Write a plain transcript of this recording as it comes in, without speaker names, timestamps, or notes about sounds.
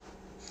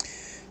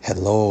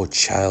Hello,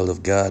 child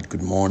of God.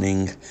 Good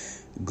morning,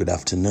 good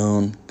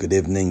afternoon, good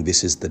evening.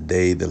 This is the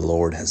day the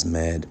Lord has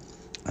made,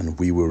 and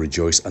we will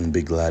rejoice and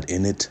be glad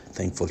in it.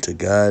 Thankful to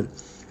God.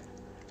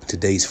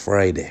 Today is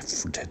Friday.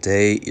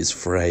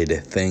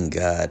 Thank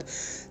God.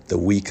 The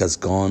week has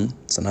gone.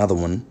 It's another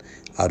one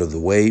out of the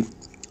way.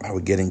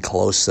 We're getting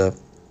closer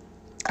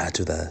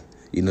to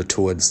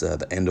towards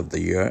the end of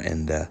the year,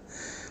 and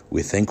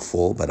we're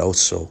thankful, but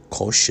also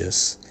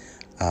cautious,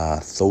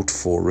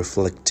 thoughtful,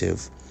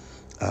 reflective.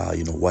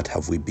 What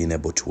have we been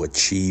able to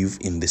achieve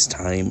in this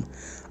time?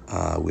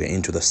 We're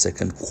into the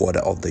second quarter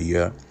of the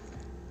year.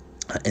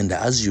 And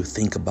as you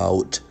think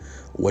about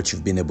what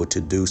you've been able to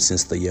do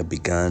since the year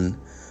began,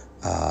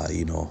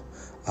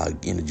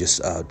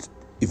 just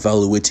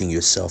evaluating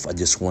yourself, I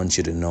just want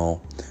you to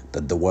know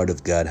that the Word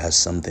of God has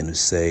something to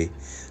say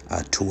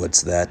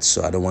towards that.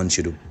 So I don't want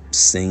you to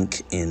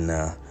sink in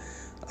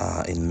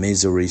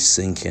misery,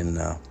 sink in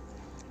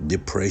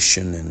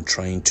depression, and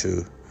trying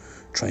to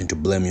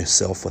blame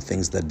yourself for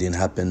things that didn't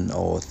happen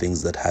or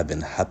things that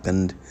haven't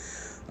happened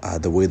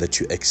the way that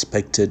you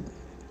expected.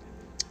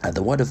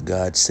 The Word of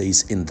God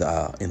says in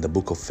the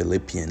book of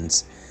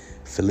Philippians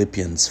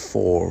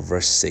 4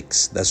 verse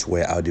 6. That's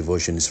where our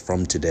devotion is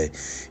from today.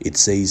 It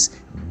says,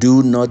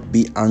 "Do not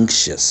be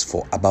anxious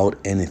about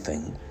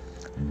anything,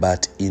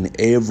 but in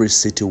every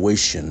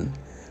situation,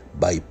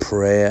 by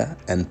prayer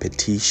and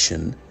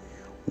petition,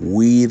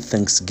 with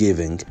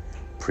thanksgiving,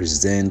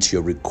 present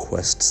your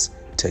requests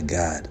to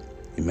God."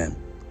 Amen.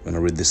 I'm going to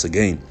read this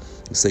again.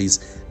 It says,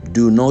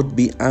 "Do not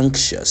be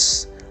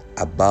anxious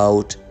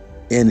about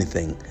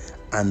anything."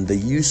 And the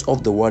use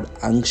of the word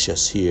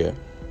anxious here,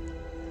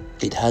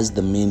 it has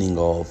the meaning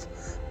of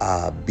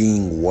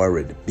being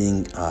worried,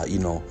 being,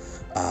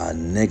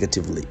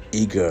 negatively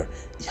eager.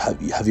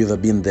 Have you ever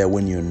been there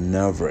when you're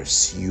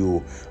nervous?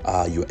 You're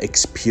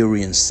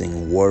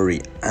experiencing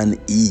worry,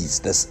 unease.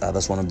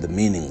 That's one of the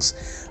meanings.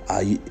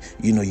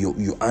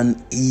 You're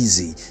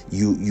uneasy.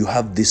 You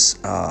have this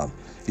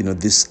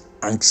this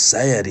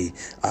anxiety.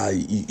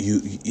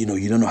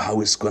 You don't know how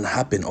it's going to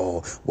happen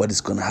or what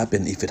is going to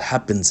happen. If it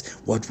happens,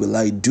 what will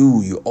I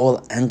do? You're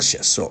all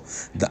anxious. So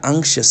the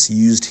anxious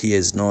used here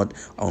is not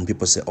when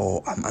people say,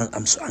 "Oh,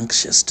 I'm so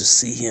anxious to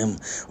see him.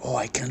 Oh,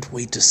 I can't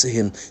wait to see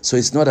him." So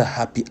it's not a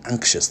happy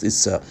anxious.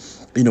 It's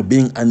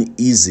being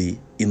uneasy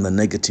in the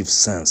negative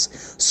sense.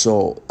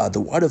 So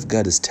the Word of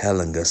God is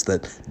telling us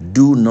that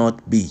do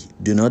not be.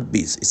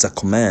 It's a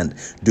command.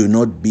 Do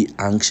not be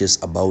anxious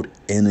about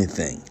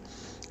anything.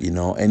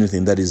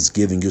 Anything that is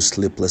giving you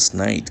sleepless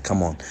night.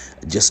 Come on,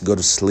 just go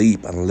to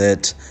sleep and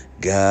let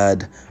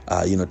God,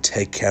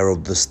 take care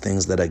of those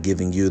things that are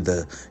giving you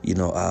the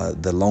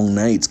long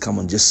nights. Come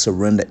on, just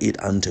surrender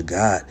it unto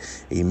God.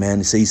 Amen.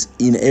 It says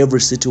in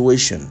every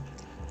situation.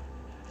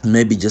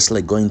 Maybe just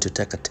like going to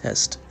take a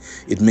test.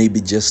 It may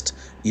be just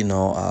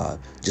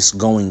just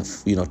going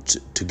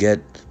to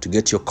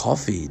get your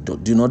coffee.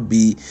 Do not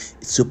be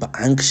super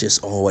anxious.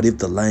 Or what if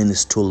the line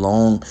is too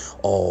long?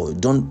 Or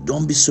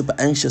don't be super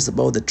anxious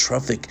about the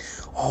traffic.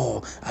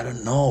 Oh, I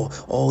don't know,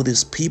 all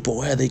these people,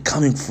 where are they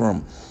coming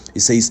from?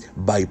 It says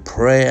by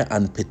prayer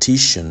and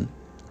petition,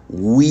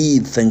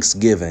 with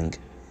thanksgiving,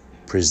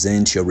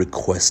 present your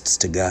requests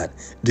to God.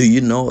 Do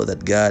you know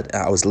that God?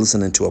 I was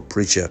listening to a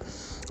preacher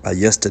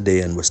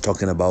yesterday and was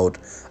talking about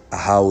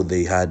how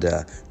they had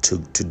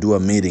to do a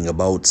meeting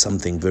about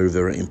something very,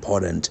 very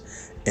important,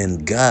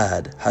 and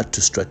God had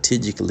to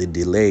strategically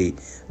delay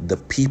the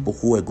people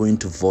who are going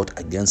to vote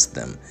against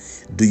them.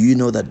 Do you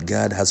know that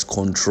God has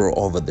control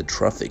over the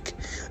traffic?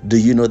 Do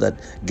you know that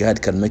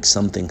God can make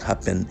something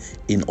happen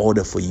in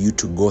order for you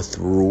to go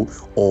through,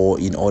 or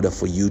in order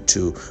for you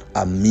to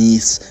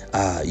miss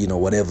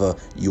whatever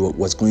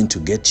was going to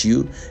get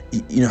you?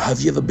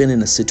 Have you ever been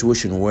in a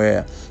situation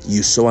where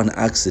you saw an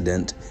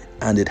accident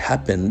and it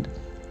happened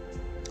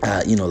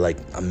like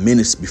a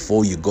minute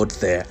before you got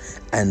there,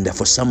 and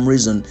for some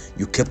reason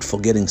you kept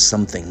forgetting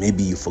something?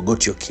 Maybe you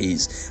forgot your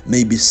keys.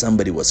 Maybe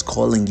somebody was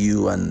calling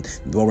you and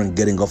you weren't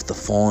getting off the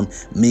phone.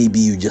 Maybe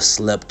you just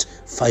slept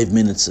 5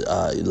 minutes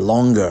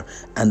longer,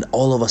 and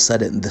all of a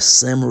sudden the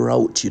same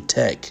route you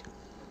take,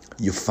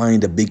 you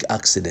find a big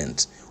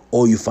accident,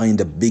 or you find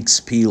a big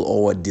spill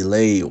or a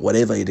delay,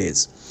 whatever it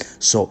is.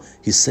 So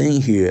he's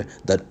saying here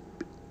that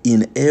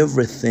in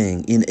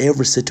everything, in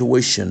every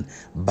situation,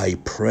 by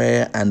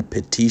prayer and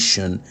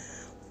petition,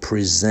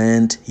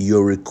 present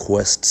your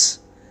requests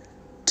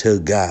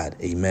to God.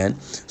 Amen.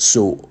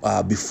 So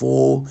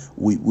before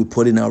we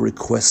put in our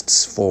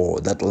requests for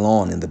that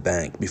loan in the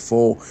bank,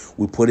 before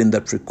we put in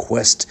that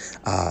request,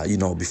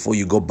 before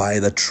you go buy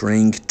that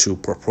ring to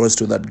propose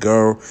to that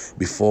girl,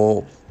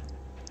 before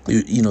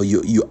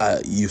you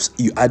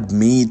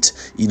admit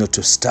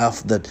to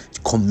stuff, that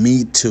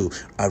commit to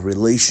a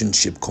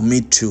relationship,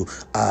 commit to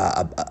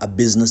a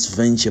business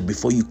venture,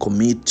 before you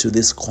commit to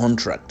this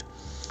contract,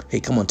 hey,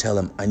 come on, tell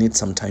them, I need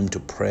some time to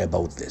pray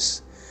about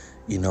this.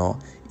 You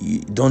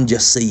don't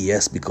just say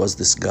yes because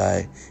this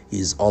guy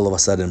is all of a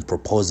sudden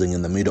proposing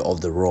in the middle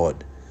of the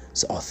road.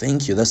 So, oh,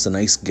 thank you. That's a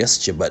nice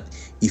gesture. But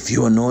if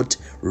you are not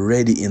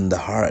ready in the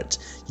heart,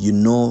 you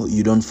know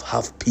you don't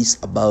have peace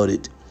about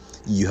it,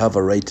 you have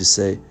a right to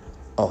say,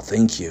 oh,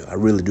 thank you. I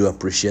really do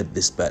appreciate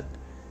this, but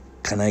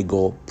can I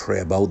go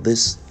pray about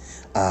this?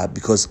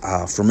 Because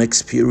from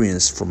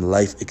experience, from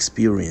life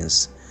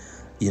experience,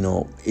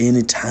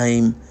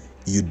 anytime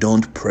you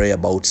don't pray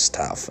about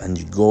stuff and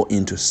you go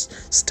into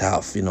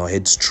stuff,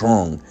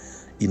 headstrong,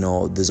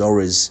 there's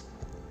always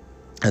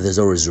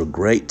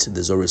regret,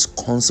 there's always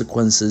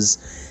consequences,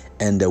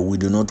 and we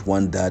do not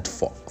want that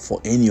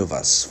for any of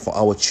us, for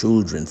our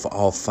children, for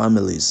our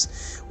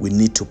families. We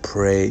need to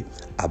pray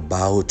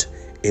about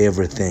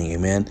everything.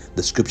 Amen.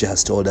 The scripture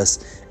has told us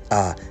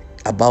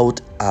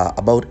about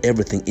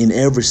everything, in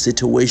every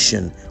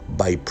situation,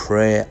 by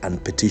prayer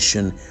and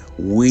petition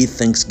with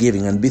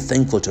thanksgiving, and be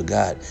thankful to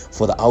God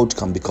for the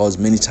outcome, because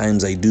many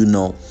times I do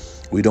know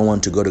we don't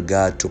want to go to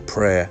God to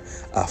prayer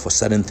for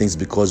certain things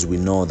because we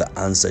know the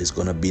answer is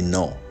going to be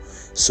no.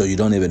 So you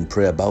don't even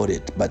pray about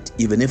it. But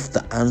even if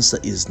the answer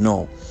is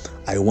no,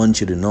 I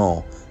want you to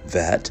know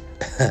that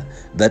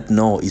that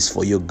no is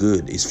for your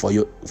good, is for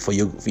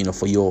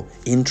your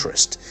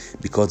interest,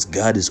 because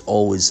God is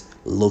always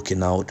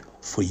looking out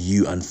for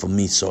you and for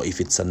me. So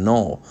if it's a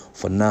no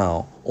for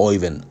now, or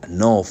even a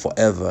no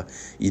forever,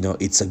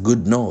 it's a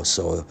good no.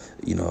 So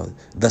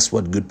that's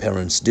what good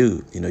parents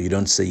do. You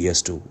don't say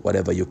yes to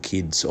whatever your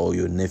kids or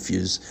your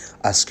nephews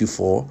ask you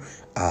for,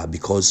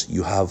 because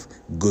you have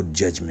good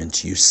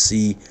judgment, you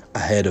see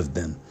ahead of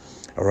them.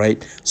 All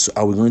right, so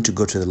are we going to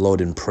go to the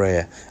Lord in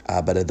prayer?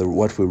 But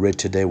what we read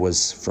today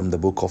was from the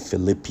book of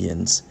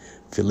Philippians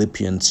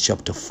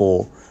chapter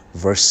 4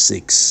 verse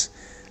 6.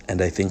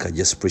 And I think I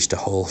just preached a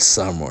whole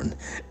sermon.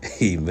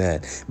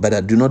 Amen.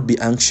 But do not be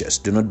anxious.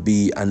 Do not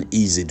be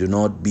uneasy. Do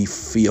not be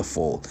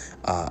fearful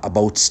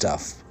about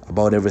stuff,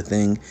 about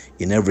everything,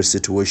 in every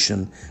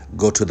situation.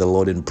 Go to the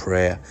Lord in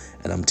prayer.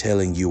 And I'm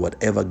telling you,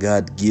 whatever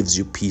God gives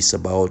you peace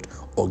about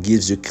or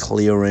gives you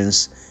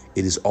clearance,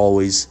 it is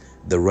always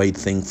the right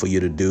thing for you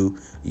to do.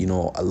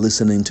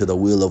 Listening to the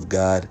will of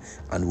God.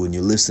 And when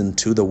you listen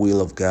to the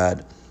will of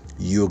God,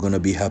 you're going to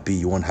be happy.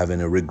 You won't have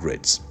any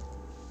regrets.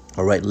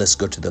 All right, let's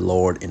go to the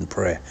Lord in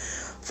prayer.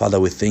 Father,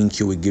 we thank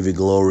you. We give you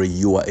glory.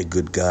 You are a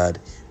good God.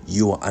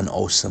 You are an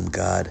awesome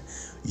God.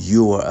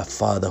 You are a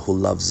Father who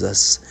loves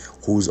us,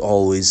 who's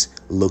always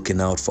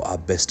looking out for our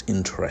best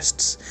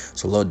interests.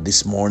 So, Lord,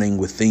 this morning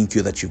we thank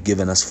you that you've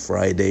given us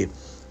Friday.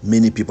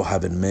 Many people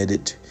haven't made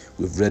it.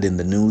 We've read in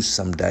the news,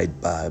 some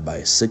died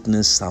by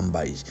sickness, some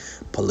by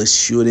police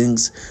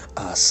shootings,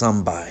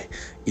 some by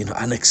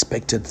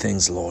unexpected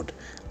things, Lord.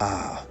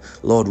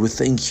 Lord, we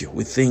thank you.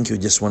 We thank you.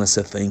 Just want to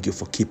say thank you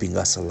for keeping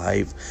us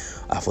alive.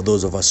 For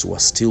those of us who are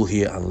still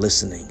here and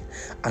listening,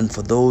 and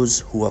for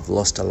those who have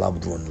lost a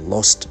loved one,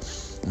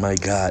 lost, my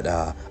God,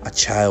 a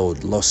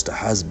child, lost a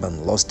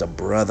husband, lost a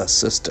brother,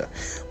 sister.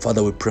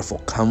 Father, we pray for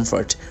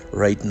comfort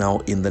right now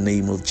in the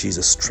name of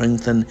Jesus.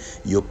 Strengthen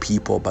your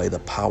people by the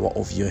power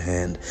of your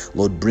hand.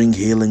 Lord, bring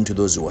healing to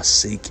those who are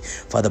sick.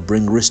 Father,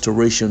 bring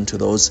restoration to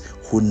those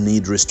who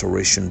need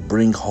restoration.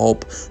 Bring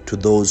hope to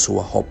those who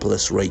are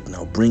hopeless right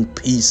now. Bring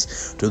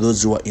peace to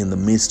those who are in the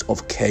midst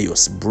of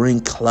chaos.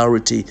 Bring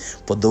clarity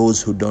for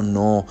those who don't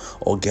know,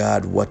 oh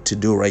God, what to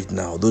do right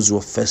now. Those who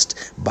are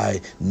faced by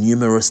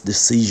numerous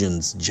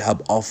decisions,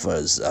 job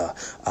offers,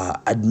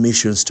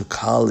 admissions to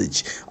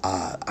college,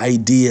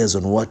 ideas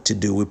on what to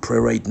do. We pray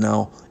right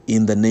now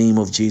in the name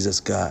of Jesus,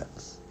 God,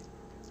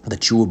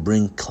 that you will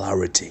bring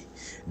clarity,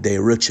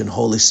 direction.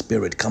 Holy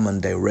Spirit, come and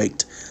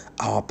direct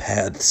our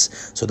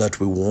paths so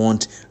that we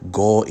won't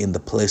go in the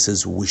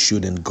places we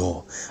shouldn't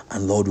go.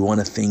 And Lord, we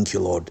want to thank you,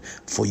 Lord,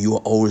 for you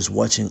are always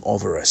watching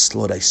over us.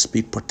 Lord, I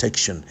speak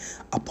protection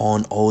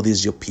upon all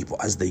these your people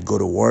as they go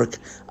to work,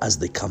 as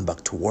they come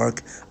back to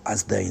work,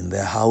 as they're in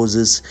their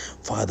houses.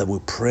 Father, we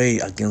pray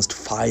against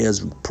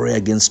fires, we pray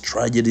against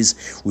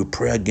tragedies, we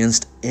pray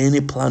against any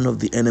plan of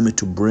the enemy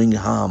to bring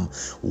harm.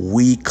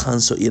 We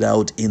cancel it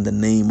out in the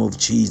name of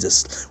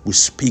Jesus. We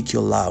speak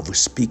your love, we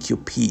speak your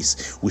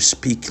peace, we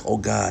speak, oh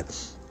God,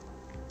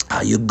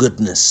 your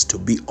goodness to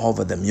be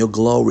over them, your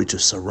glory to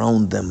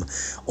surround them.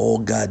 Oh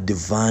God,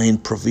 divine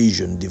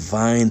provision,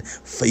 divine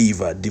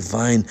favor,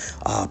 divine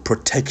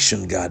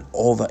protection, God,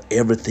 over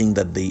everything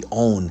that they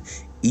own.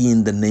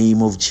 In the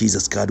name of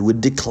Jesus, God, we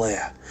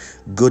declare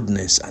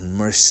goodness and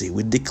mercy.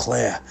 We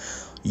declare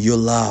your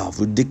love.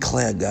 We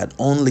declare, God,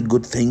 only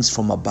good things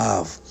from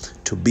above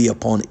to be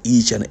upon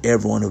each and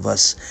every one of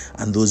us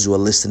and those who are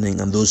listening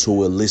and those who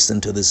will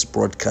listen to this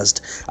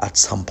broadcast at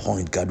some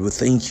point. God, we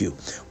thank you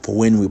for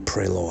when we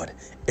pray, Lord.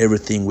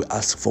 Everything we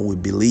ask for, we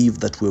believe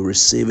that we'll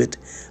receive it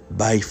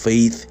by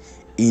faith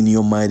in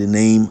your mighty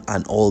name.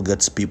 And all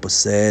God's people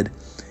said,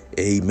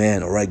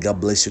 Amen. All right.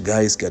 God bless you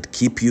guys. God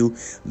keep you.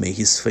 May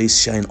his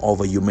face shine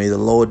over you. May the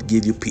Lord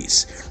give you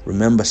peace.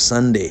 Remember,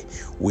 Sunday,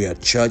 we are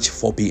at church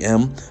 4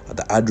 p.m.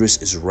 The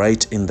address is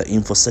right in the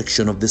info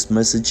section of this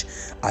message.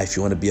 If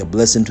you want to be a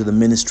blessing to the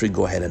ministry,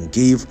 go ahead and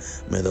give.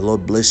 May the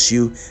Lord bless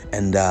you.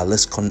 And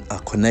let's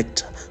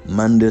connect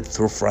Monday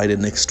through Friday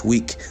next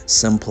week.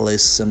 Same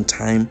place, same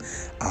time.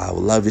 I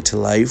will love you to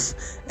life.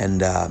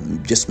 And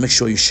just make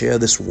sure you share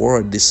this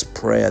word, this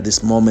prayer,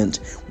 this moment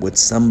with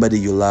somebody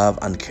you love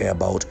and care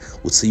about.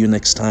 We'll see you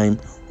next time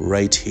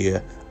right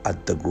here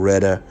at the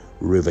Greater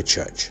River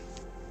Church.